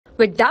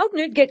With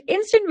Doubtnut, get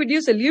instant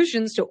video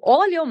solutions to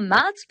all your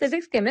maths,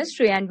 physics,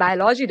 chemistry, and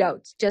biology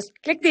doubts. Just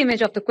click the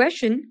image of the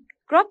question,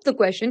 crop the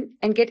question,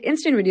 and get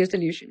instant video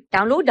solution.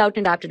 Download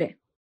Doubtnut app today.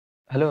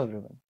 Hello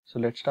everyone. So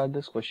let's start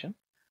this question.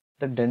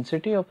 The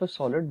density of a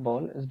solid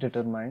ball is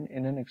determined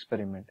in an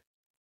experiment.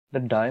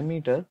 The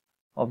diameter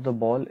of the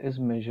ball is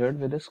measured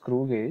with a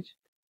screw gauge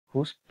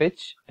whose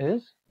pitch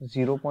is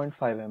 0.5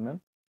 mm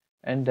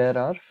and there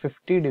are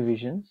 50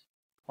 divisions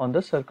on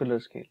the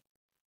circular scale.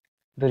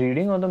 The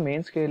reading on the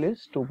main scale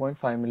is 2.5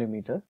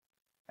 mm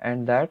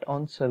and that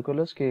on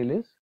circular scale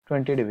is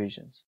 20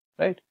 divisions,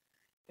 right?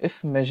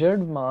 If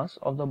measured mass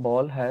of the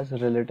ball has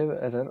relative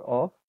error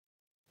of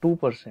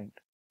 2%,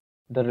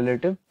 the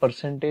relative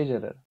percentage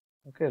error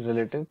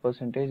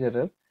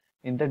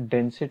in the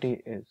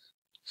density is.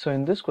 So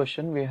in this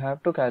question we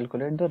have to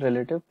calculate the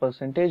relative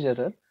percentage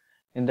error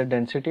in the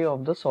density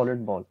of the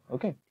solid ball,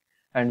 okay,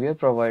 and we are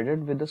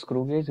provided with the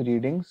screw gauge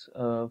readings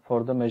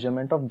for the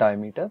measurement of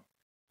diameter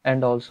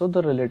and also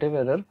the relative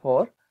error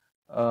for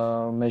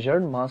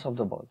measured mass of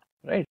the ball,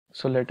 right?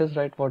 So let us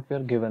write what we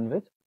are given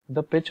with.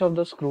 The pitch of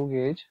the screw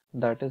gauge,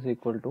 that is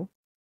equal to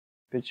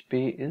pitch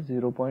P is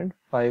 0.5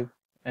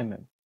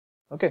 mm,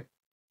 okay,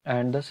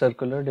 and the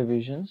circular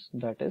divisions,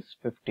 that is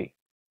 50,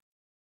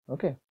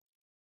 okay,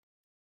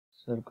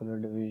 circular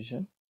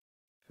division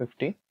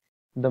 50.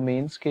 The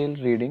main scale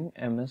reading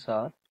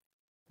MSR,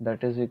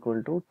 that is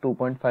equal to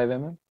 2.5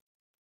 mm,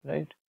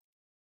 right,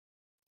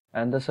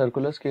 and the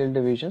circular scale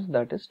divisions,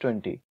 that is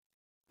 20,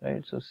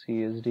 right? So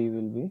CSD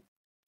will be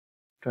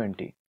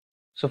 20.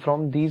 So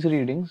from these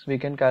readings we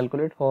can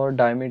calculate for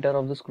diameter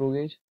of the screw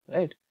gauge,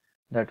 right?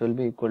 That will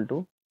be equal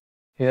to,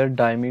 here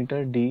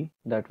diameter D,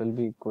 that will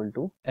be equal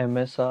to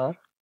MSR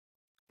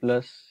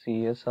plus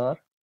CSR,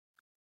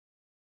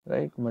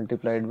 right,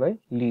 multiplied by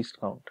least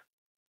count,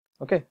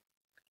 okay,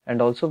 and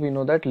also we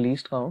know that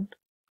least count,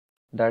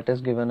 that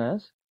is given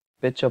as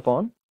pitch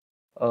upon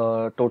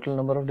total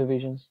number of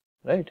divisions,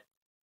 right?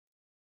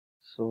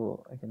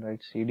 So I can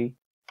write CD,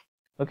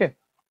 okay.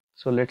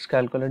 So let's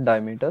calculate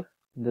diameter.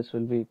 This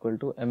will be equal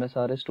to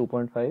MSR is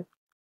 2.5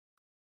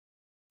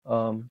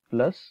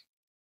 plus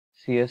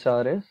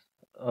CSR is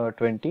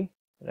 20,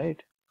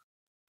 right,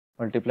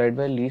 multiplied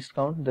by least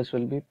count. This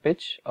will be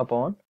pitch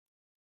upon,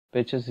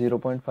 pitch is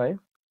 0.5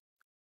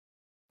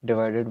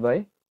 divided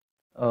by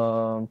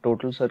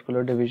total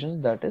circular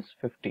divisions, that is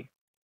 50,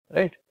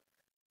 right?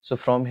 So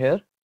from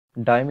here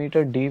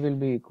diameter D will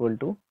be equal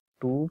to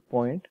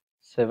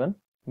 2.7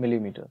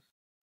 millimeters,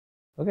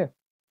 okay.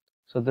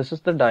 So this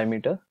is the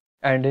diameter,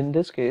 and in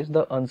this case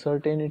the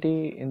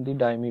uncertainty in the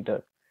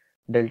diameter,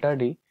 delta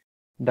D,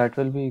 that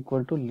will be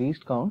equal to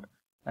least count,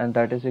 and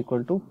that is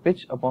equal to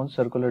pitch upon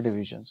circular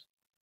divisions.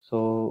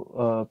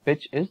 So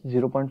pitch is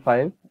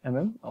 0.5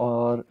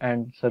 mm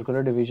and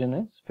circular division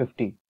is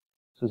 50.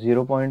 So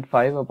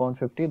 0.5 upon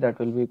 50, that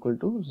will be equal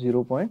to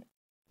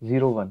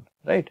 0.01,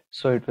 right?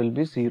 So it will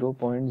be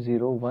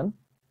 0.01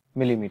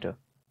 millimeter,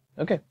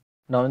 okay.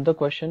 Now in the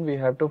question we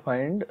have to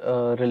find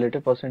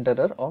relative percent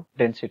error of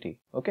density,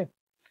 okay,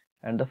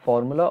 and the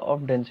formula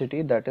of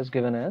density, that is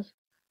given as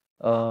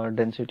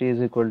density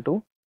is equal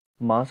to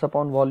mass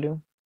upon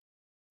volume,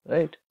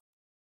 right,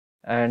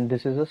 and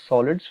this is a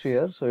solid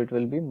sphere, so it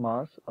will be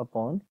mass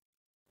upon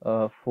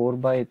 4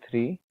 by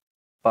 3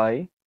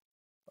 pi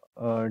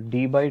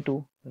d by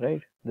 2,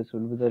 right, this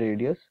will be the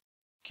radius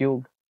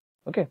cubed,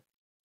 okay.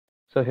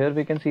 So here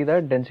we can see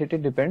that density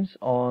depends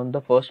on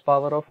the first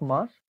power of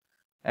mass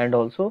and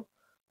also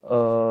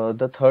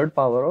the third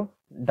power of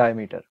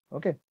diameter,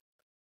 okay.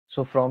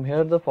 So from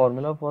here the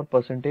formula for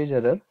percentage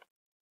error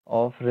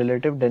of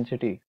relative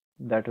density,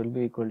 that will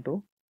be equal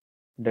to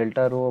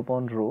delta rho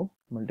upon rho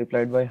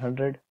multiplied by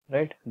 100,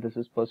 right, this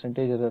is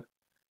percentage error.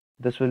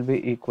 This will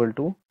be equal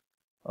to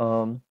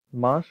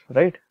mass,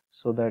 right,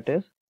 so that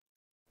is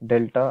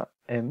delta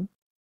m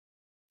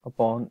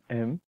upon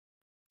m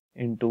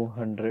into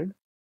 100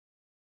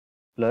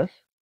 plus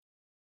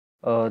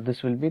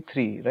this will be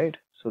 3, right,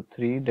 so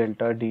 3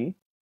 delta D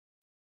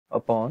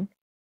upon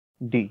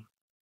D,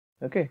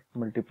 okay,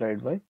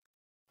 multiplied by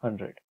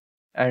 100.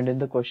 And in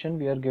the question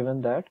we are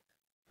given that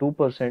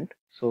 2%,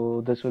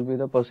 so this will be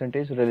the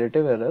percentage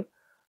relative error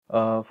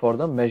for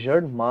the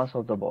measured mass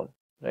of the ball,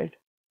 right,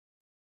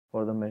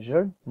 for the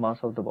measured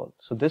mass of the ball.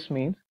 So this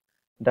means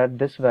that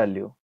this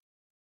value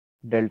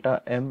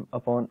delta m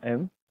upon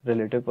m,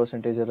 relative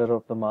percentage error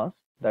of the mass,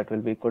 that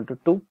will be equal to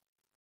 2,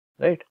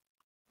 right,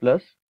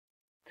 plus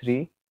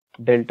 3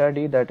 delta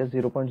D, that is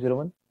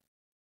 0.01,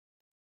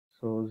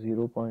 so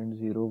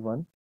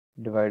 0.01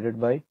 divided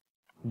by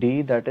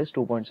D, that is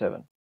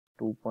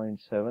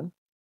 2.7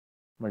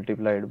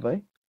 multiplied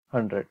by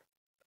 100.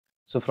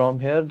 So from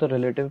here the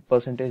relative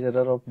percentage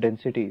error of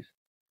densities,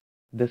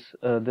 this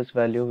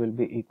value will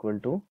be equal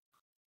to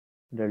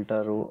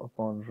delta rho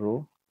upon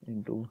rho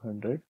into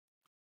 100.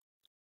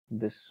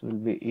 This will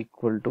be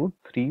equal to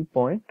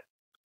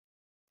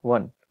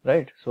 3.1,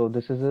 right? So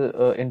this is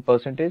in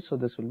percentage, so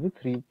this will be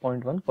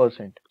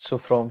 3.1%. So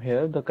from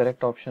here the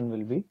correct option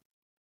will be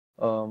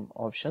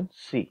option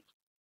C.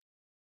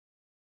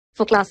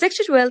 For class 6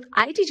 to 12,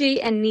 IIT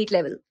JEE and NEET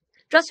level.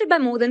 Trusted by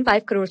more than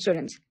 5 crore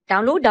students.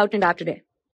 Download Doubtnut app today.